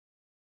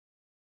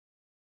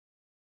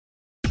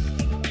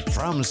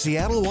From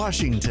Seattle,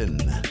 Washington,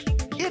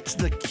 it's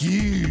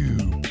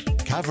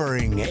theCUBE,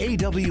 covering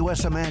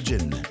AWS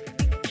Imagine.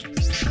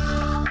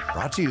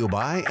 Brought to you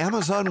by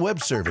Amazon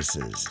Web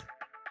Services.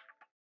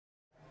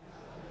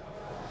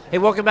 Hey,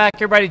 welcome back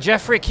everybody.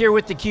 Jeff Frick here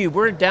with theCUBE.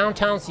 We're in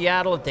downtown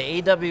Seattle at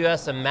the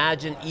AWS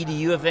Imagine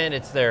EDU event.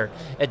 It's their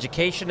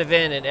education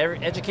event,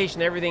 and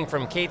education everything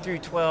from K through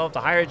 12 to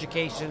higher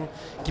education,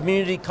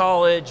 community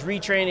college,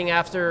 retraining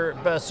after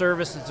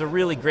service. It's a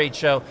really great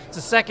show. It's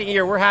the second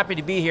year, we're happy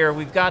to be here.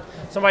 We've got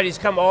somebody who's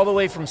come all the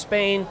way from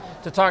Spain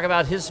to talk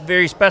about his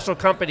very special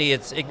company.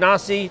 It's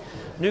Ignasi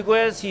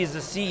Nogués. He's the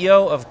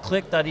CEO of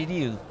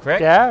Clickedu,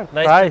 correct? Yeah,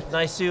 right.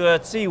 Nice to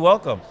see you,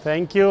 welcome.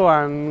 Thank you,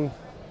 and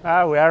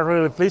we are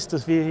really pleased to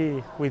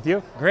be with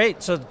you.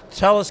 Great, so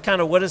tell us kind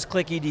of what is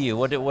Clickedu?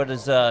 What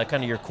is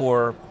kind of your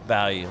core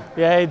value?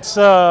 Yeah, it's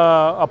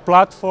a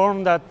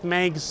platform that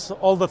makes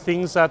all the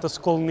things that a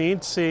school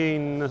needs,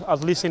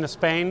 at least in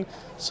Spain.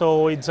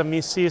 So it's a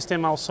MIS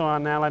system, also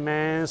an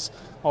LMS,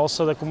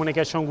 also the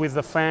communication with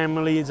the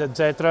families,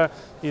 etc.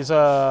 is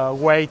a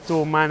way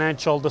to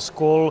manage all the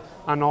school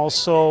and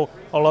also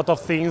a lot of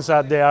things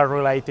that they are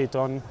related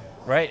on.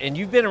 Right, and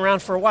you've been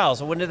around for a while,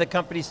 so when did the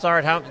company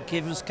start?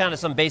 Give us kind of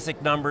some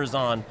basic numbers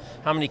on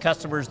how many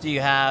customers do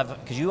you have?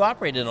 Because you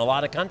operate in a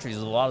lot of countries,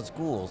 a lot of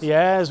schools.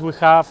 Yes, we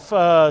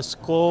have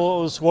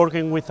schools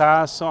working with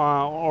us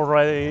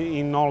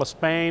already in all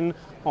Spain,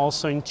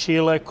 also in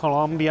Chile,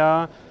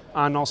 Colombia,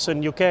 and also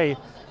in UK.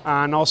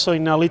 And also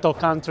in a little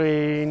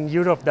country in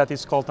Europe that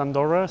is called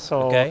Andorra,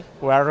 so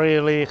we are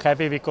really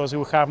happy because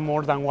we have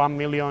more than 1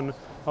 million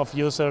of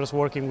users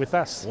working with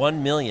us.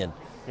 1 million.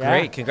 Yeah.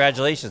 Great,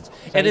 congratulations.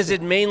 And is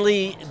it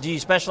mainly, do you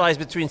specialize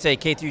between say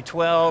K through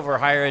 12 or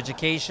higher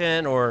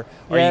education, or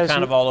are you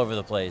kind of all over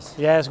the place?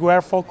 Yes, we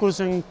are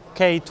focusing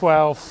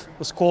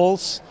K-12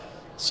 schools.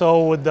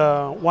 So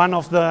one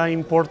of the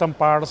important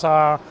parts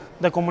are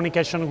the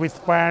communication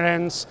with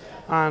parents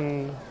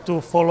and to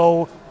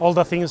follow all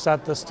the things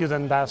that the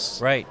student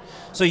does. Right,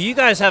 so you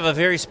guys have a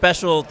very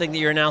special thing that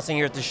you're announcing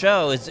here at the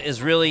show,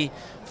 is really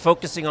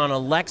focusing on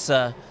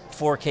Alexa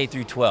for K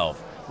through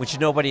 12. Which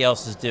nobody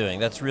else is doing.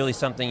 That's really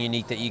something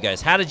unique that you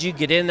guys. How did you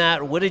get in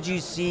that? What did you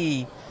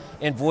see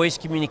in voice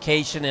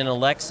communication in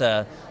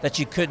Alexa that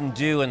you couldn't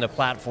do in the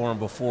platform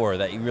before,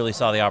 that you really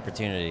saw the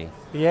opportunity?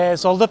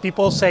 Yes, all the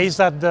people say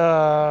that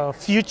the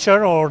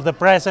future or the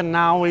present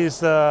now is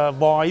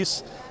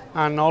voice,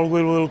 and all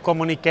we will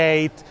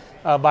communicate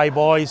by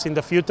voice in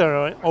the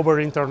future over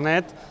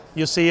internet.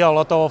 You see a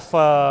lot of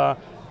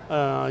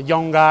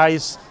young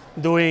guys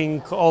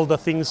doing all the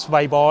things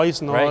by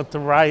voice, not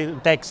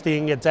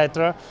texting,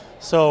 etc.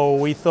 So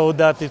we thought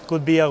that it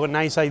could be a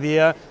nice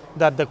idea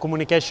that the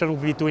communication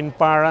between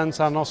parents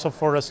and also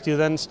for the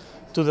students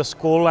to the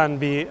school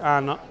and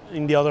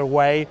in the other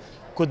way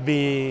could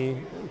be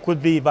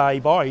by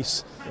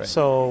voice. Right.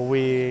 So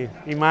we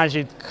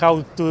imagined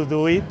how to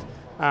do it,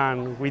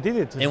 and we did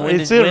it.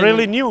 And it's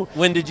really new.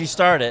 When did you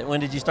start it? When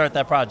did you start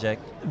that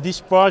project?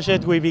 This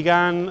project we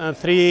began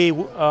 3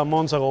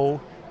 months ago.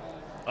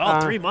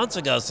 Oh, 3 months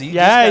ago, so you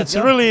it's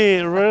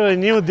really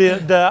new,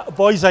 the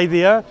voice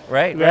idea.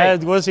 Right.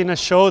 It was in a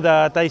show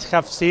that I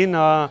have seen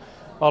a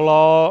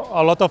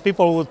lot of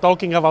people were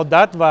talking about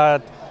that,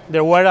 but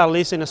there were, at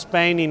least in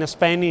Spain, in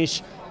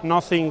Spanish,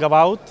 nothing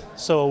about.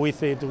 So we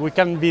thought we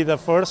can be the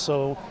first,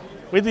 so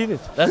we did it.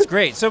 That's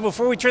great. So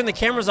before we turn the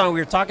cameras on, we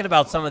were talking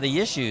about some of the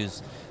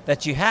issues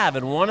that you have,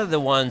 and one of the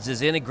ones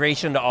is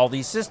integration to all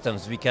these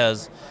systems,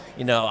 because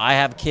I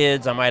have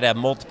kids, I might have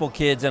multiple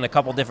kids in a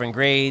couple different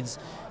grades,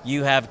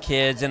 you have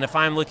kids, and if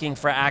I'm looking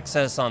for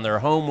access on their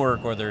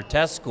homework or their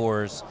test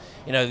scores,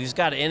 you've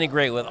got to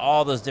integrate with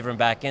all those different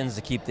back ends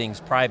to keep things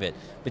private.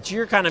 But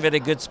you're kind of at a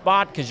good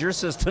spot because your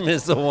system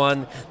is the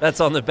one that's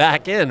on the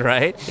back end,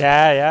 right?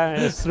 Yeah,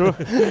 it's true.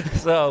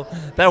 So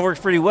that works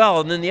pretty well.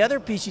 And then the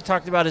other piece you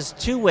talked about is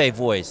two-way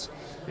voice.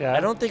 Yeah. I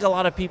don't think a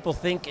lot of people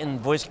think in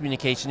voice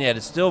communication yet.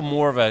 It's still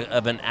more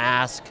of an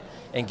ask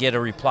and get a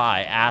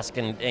reply, ask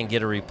and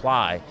get a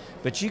reply.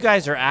 But you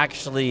guys are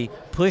actually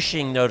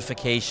pushing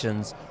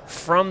notifications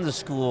from the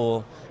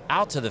school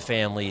out to the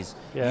families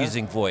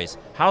using voice.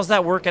 How's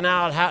that working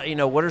out?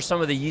 What are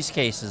some of the use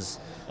cases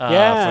for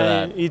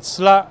that?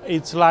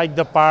 It's like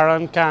the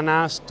parent can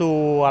ask to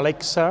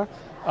Alexa,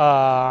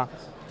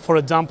 for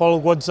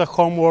example, what's the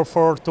homework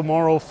for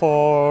tomorrow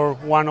for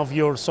one of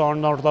your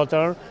son or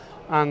daughter,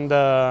 and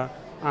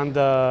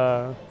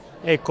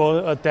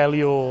Echo tell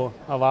you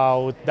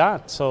about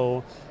that.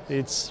 So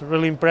it's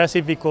really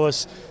impressive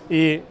because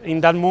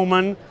in that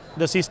moment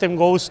the system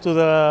goes to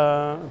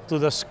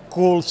the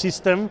school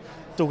system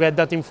to get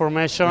that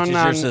information. Which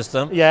is your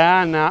system.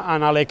 Yeah,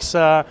 and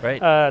Alexa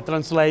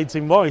translates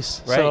in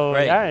voice. Right, so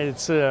right.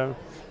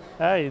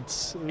 Yeah,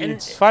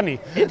 it's funny.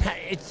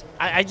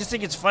 I just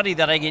think it's funny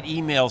that I get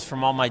emails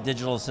from all my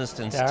digital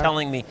assistants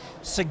telling me,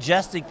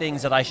 suggesting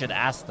things that I should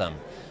ask them,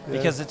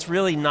 because it's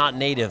really not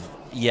native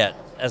yet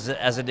as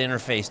an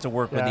interface to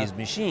work with these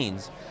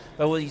machines.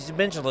 But what you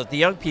mentioned, that the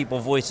young people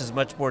voice is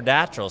much more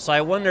natural. So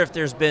I wonder if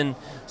there's been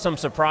some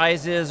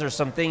surprises or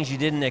some things you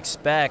didn't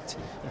expect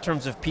in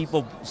terms of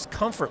people's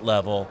comfort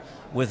level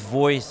with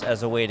voice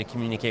as a way to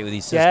communicate with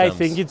these systems. Yeah, I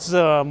think it's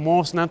the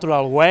most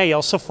natural way.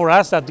 Also for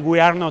us that we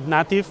are not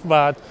native,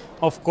 but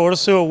of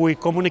course we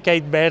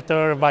communicate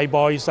better by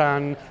voice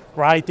than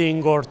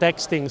writing or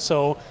texting.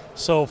 So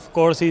of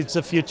course it's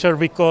the future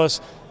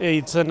because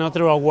it's a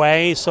natural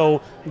way.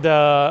 So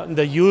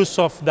the use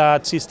of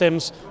that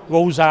systems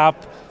goes up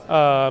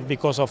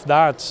because of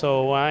that.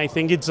 So I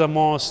think it's the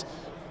most,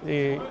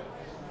 the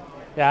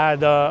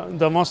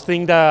most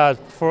thing that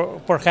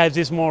perhaps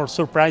is more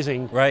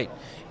surprising. Right.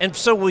 And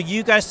so will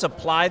you guys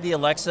supply the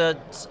Alexa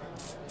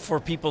for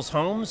people's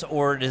homes,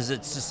 or is it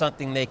just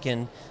something they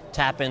can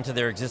tap into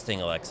their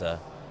existing Alexa?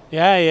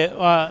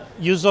 Yeah,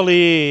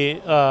 usually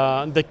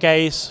the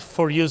case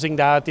for using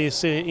that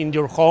is in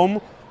your home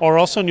or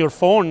also on your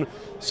phone.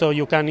 So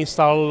you can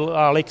install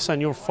Alexa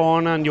on your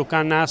phone and you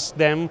can ask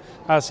them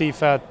as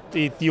if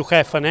you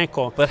have an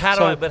Echo. But how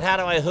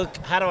do I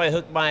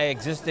hook my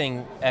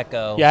existing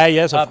Echo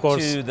of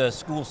course. To the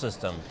school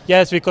system?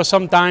 Yes, because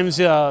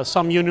sometimes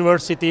some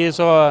universities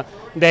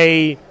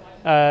they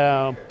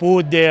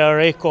put their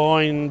Echo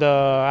in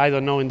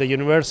the in the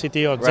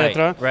university,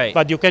 etc. Right.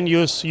 But you can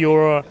use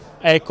your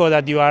Echo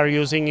that you are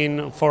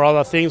using for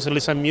other things,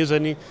 listen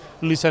music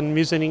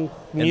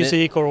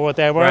or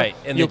whatever. Right.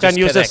 And you can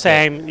use the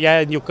same.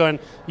 Yeah,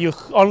 you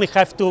only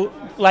have to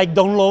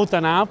download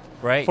an app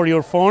for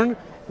your phone.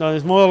 No,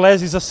 it's more or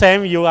less it's the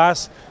same. You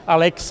ask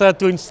Alexa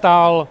to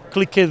install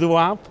Clickedu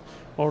app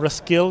or a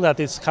skill, that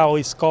is how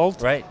it's called.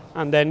 Right.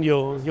 And then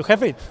you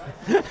have it.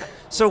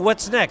 So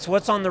what's next?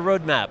 What's on the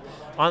roadmap?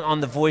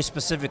 On the voice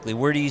specifically,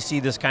 where do you see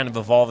this kind of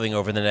evolving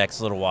over the next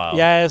little while?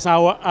 Yes,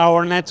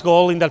 our next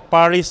goal in that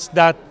part is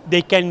that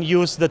they can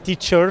use the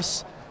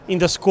teachers in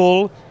the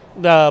school,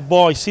 the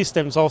voice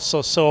systems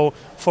also. So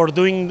for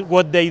doing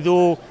what they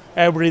do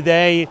every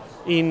day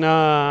in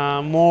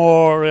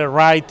more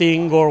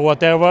writing or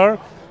whatever,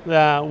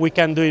 we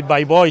can do it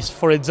by voice.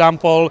 For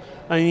example,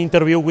 an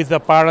interview with the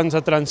parents,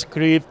 a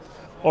transcript,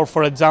 or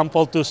for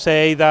example, to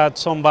say that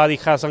somebody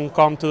hasn't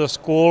come to the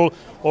school,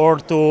 or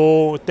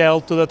to tell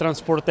to the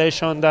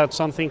transportation that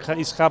something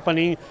is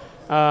happening.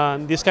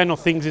 This kind of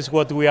things is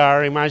what we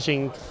are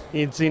imagining.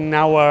 It's in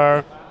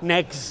our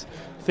next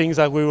things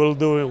that we will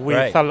do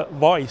with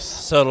voice.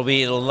 So it'll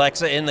be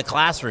Alexa in the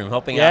classroom,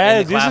 helping out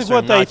in the classroom, this is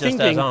what not I'm just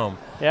thinking. at home.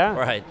 Yeah.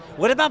 Right.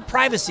 What about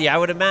privacy? I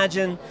would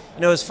imagine,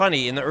 it's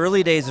funny, in the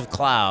early days of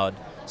cloud,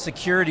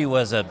 security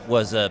was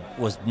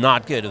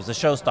not good. It was a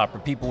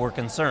showstopper. People were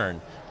concerned.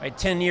 Right?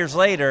 10 years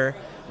later,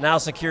 now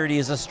security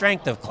is a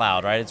strength of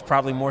cloud, right? It's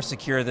probably more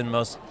secure than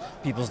most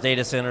people's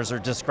data centers or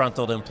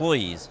disgruntled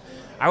employees.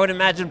 I would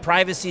imagine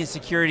privacy and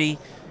security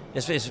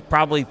is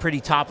probably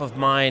pretty top of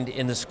mind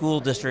in the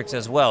school districts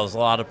as well. There's a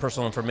lot of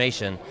personal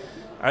information.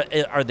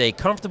 Are they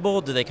comfortable?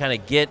 Do they kind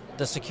of get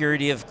the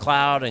security of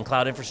cloud and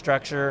cloud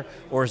infrastructure,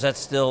 or is that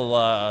still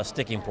a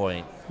sticking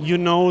point? You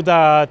know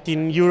that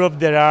in Europe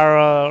there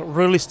are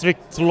really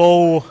strict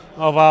law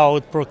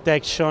about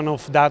protection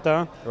of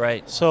data.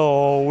 Right.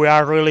 So we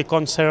are really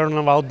concerned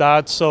about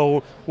that.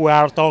 So we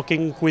are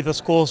talking with the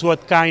schools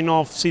what kind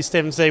of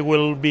systems they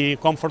will be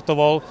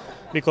comfortable,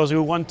 because we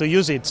want to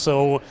use it.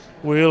 So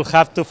we will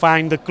have to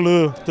find the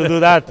clue to do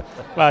that.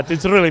 But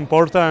it's really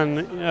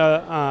important,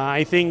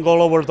 I think,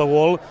 all over the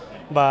world.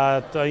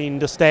 But in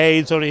the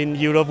States or in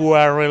Europe, we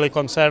are really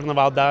concerned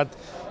about that.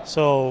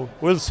 So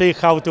we'll see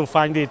how to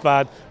find it.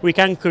 But we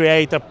can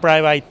create a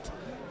private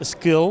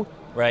skill.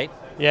 Right.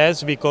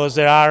 Yes, because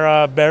there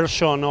are a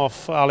version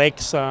of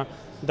Alexa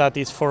that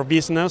is for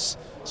business.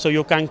 So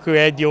you can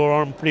create your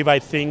own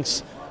private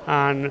things,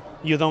 and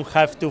you don't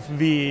have to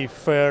be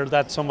fair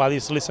that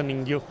somebody's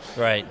listening to you.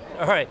 Right.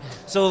 All right.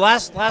 So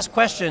last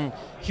question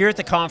here at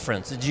the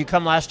conference. Did you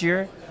come last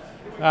year?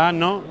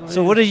 No.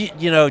 So what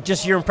are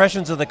just your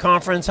impressions of the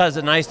conference? How's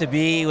it nice to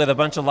be with a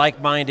bunch of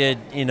like-minded,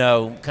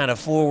 kind of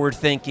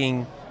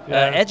forward-thinking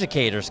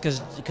educators?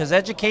 Because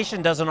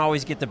education doesn't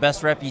always get the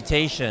best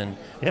reputation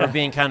for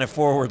being kind of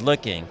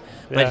forward-looking.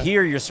 But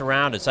here you're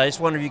surrounded. So I just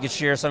wonder if you could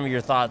share some of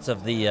your thoughts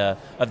of the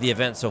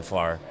event so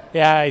far.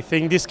 Yeah, I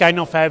think this kind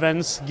of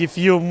events give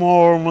you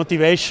more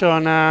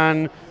motivation,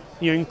 and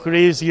you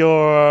increase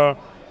your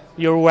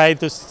way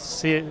to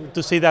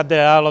see that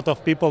there are a lot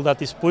of people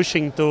that is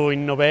pushing to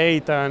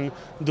innovate and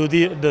do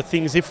the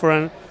things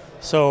different.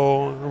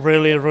 So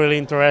really, really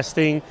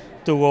interesting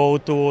to go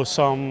to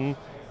some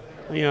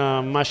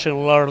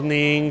machine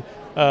learning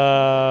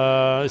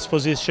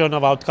exposition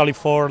about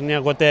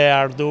California, what they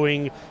are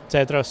doing,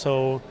 etc.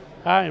 So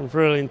I'm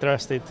really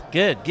interested.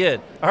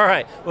 Good. All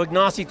right. Well,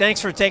 Ignasi,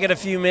 thanks for taking a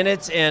few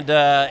minutes, and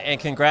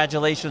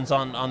congratulations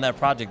on that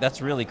project.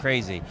 That's really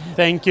crazy.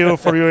 Thank you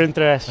for your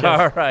interest.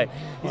 All right.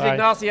 He's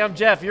Ignasi, I'm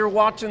Jeff. You're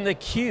watching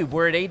theCUBE.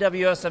 We're at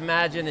AWS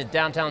Imagine in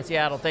downtown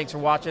Seattle. Thanks for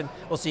watching.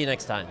 We'll see you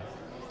next time.